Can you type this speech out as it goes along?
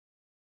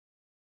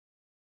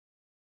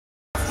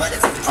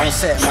On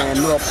set, man.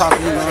 Lil Apopka,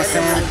 you know what I'm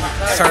saying?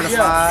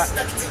 Certified.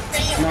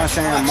 You know what I'm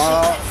saying?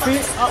 Mob.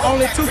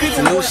 Only 2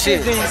 people new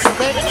shit.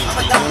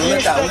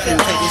 Look out, we can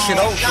take this shit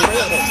over.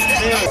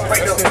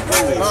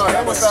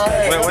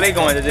 Where they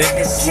going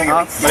today?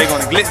 Huh? Where they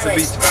going to Glitz or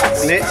Beach?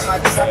 Glitz?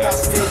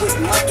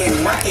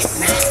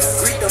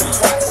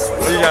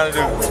 What you gotta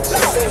do?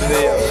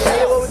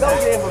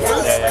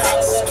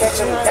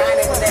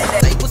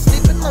 They was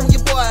sleeping on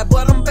your boy,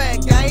 but I'm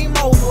back, game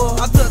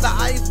over. I took the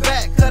ice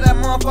back, cause that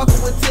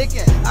motherfucker was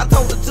ticking. I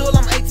told the Jewel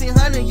I'm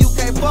 1800, you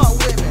can't fuck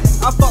with me.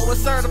 I fuck with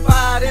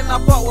certified and I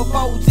fuck with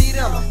 4G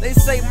them. They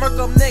say Merk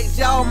up next,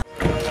 y'all.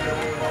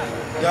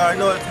 Y'all already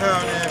know what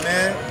time it is,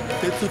 man.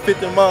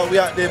 250 miles, we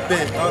out there,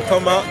 bitch. I'm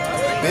talking about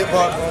big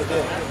box right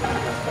there.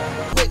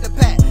 With the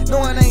pack,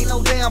 knowing ain't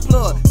no damn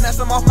plug. Snatch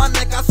them off my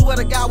neck, I swear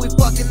to God, we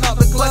fucking up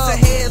the club. Bust their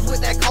heads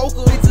with that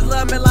coca, bitches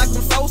love me like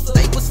some Sosa.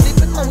 They was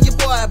sleeping on your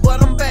boy,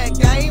 but I'm back,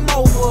 game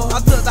over. I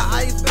took the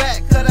ice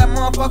back, cause that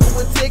motherfucker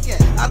was ticking.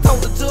 I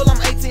told the Jewel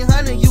I'm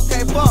 1800, you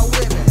can't fuck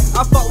with me.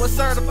 I fuck with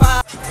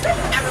certified.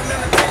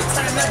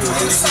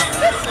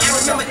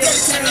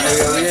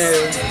 Hell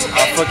yeah.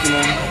 I'll fuck you,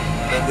 man.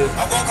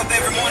 I woke up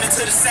every morning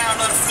to the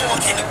sound of the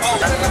fork in the boat.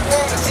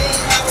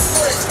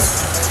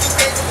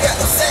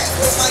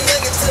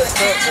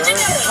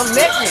 I'm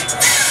naked.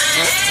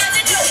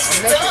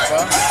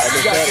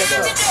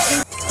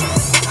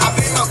 I've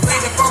been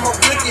upgraded from a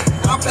wicked.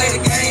 I play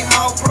the game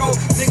all pro.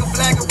 Nigga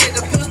flagging with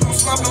the pistol,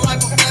 slumping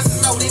like a professor.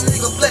 No, these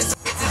niggas flex.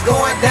 Bitches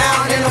going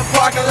down in the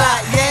parking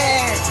lot,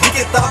 yeah. We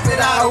can dump it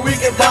out, we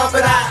can dump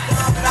it out.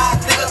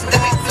 Niggas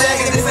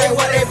flagging, this ain't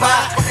what they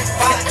buy.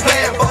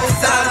 Playing both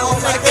sides, I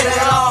don't like it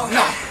at all.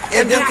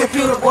 And them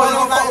computer boys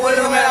don't fuck with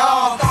them at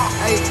all.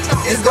 Hey,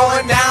 it's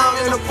going down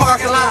in the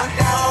parking lot.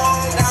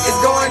 It's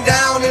going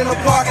down in the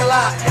parking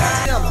lot.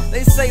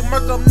 They say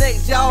Merk up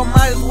next, y'all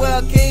might as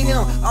well king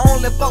him. I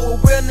only fuck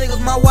with real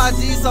niggas, my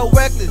YG so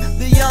reckless.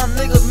 The young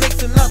niggas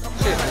mixing up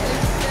shit.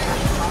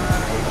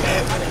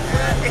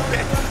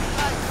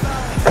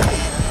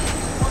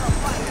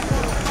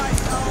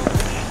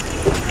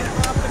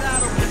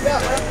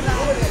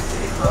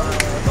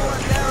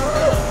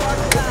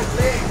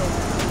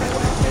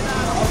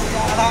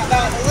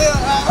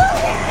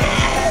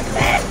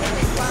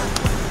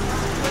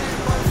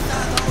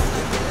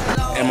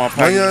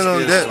 Why you ain't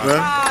on that, bro?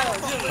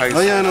 Why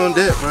you ain't on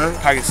that, bro?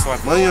 Why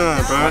you on,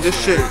 bro? This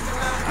shit.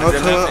 No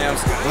time.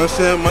 No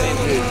saying my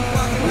shit.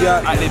 We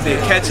got out there,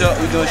 catch up,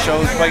 we doing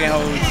shows, fucking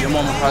hoes, your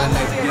mama probably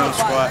next, you know,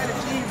 squad.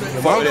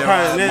 Mama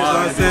probably next, you know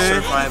what I'm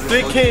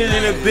saying? 3 kids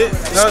in a bit,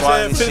 you know what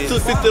I'm saying?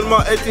 250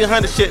 my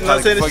 1800 shit, you know what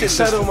I'm saying? This shit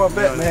shut on my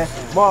back, man.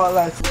 Ball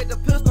like. With the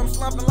pistol, I'm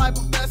slumping like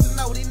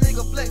professional. These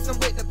niggas flexing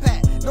with the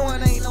pack.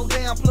 Knowing ain't no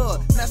damn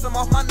plug. Snatch them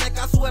off my neck,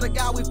 I swear to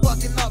God, we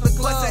fucking up the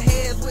club. Bust their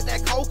heads with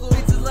that coca.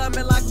 Bitches love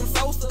me like some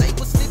Sosa. They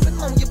was sleeping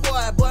on your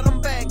boy, but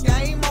I'm back,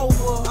 game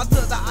over. I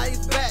took the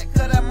ice back,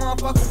 cause that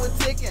motherfucker was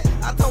ticking.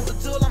 I told the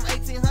Jewel I'm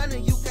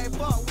 1800, you can't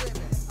fuck with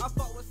me. I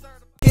fuck with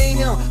certified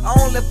king him. I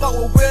only fuck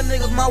with real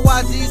niggas, my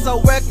YG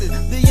so reckless.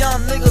 The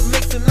young niggas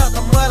mixing up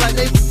the mud like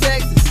they from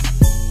Texas.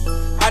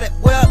 Might as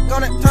well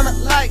gonna turn the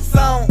lights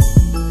on.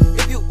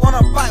 If you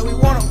wanna fight, we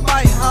wanna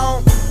fight,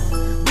 home.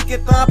 We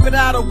can thump it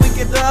out or we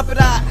can dump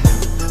it out.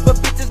 But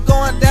bitches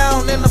going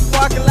down in the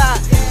parking lot.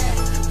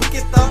 We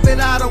can thump it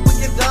out or we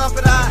can dump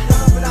it out.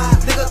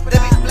 Niggas, they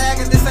be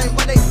flagging, this ain't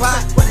what they buy.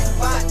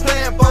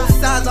 Playing both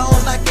sides, I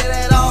don't like it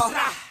at all.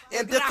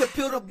 And the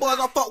computer boys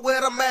don't fuck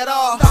with them at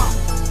all.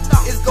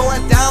 It's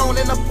going down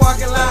in the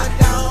parking lot.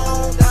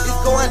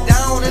 It's going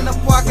down in the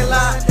parking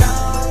lot.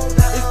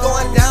 It's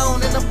going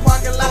down in the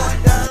parking lot.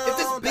 If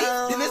it's beef,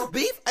 then it's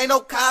beef, ain't no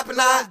copping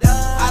out.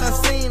 I done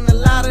seen a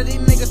lot of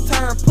these niggas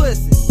turn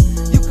pussy.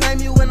 You claim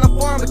you in the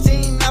farm, but you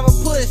ain't never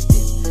pushed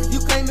it. You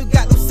claim you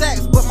got them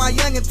sacks, but my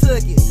youngin'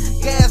 took it.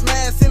 Gas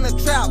mask in the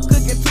trap,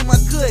 cooking too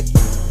much cookie.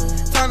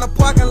 Turn the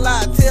parking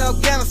lot to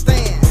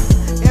Afghanistan.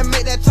 And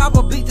make that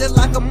chopper beat just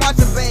like a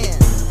marching band.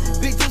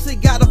 Big Juicy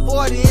got a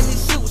 40 and he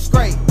shoot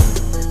straight.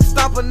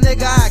 Stomp a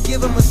nigga, I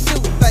give him a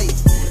shoot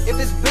face. If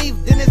it's beef,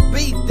 then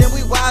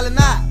we wildin'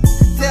 out.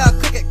 Tell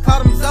Cook it,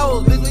 call them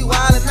Zoes, bitch, we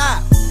wildin'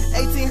 out.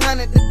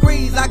 1800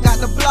 degrees, I got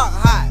the block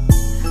hot.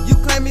 You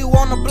claim you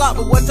on the block,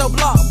 but what's your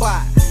block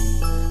by?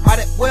 Might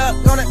as well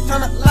gonna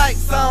turn the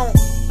lights on.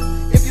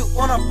 If you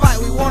wanna fight,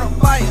 we wanna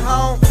fight,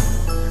 home.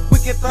 We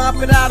can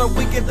thump it out or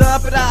we can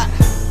dump it out.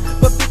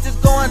 But bitches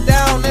going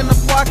down in the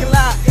parking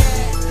lot.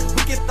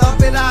 We can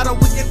thump it out or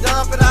we can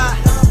dump it out.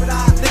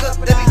 Niggas,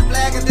 they be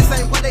flagging, this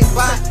ain't what they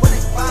buy.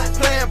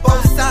 Playing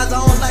both sides,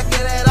 I don't like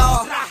it at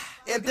all.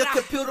 And the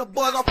computer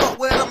boys don't fuck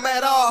with them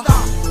at all.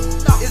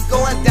 It's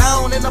going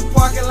down in the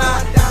parking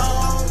lot.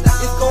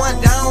 It's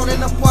going down in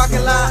the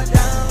parking lot.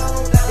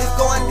 It's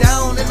going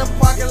down in the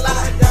parking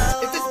lot.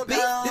 If it's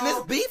beef, then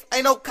it's beef,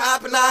 ain't no cop.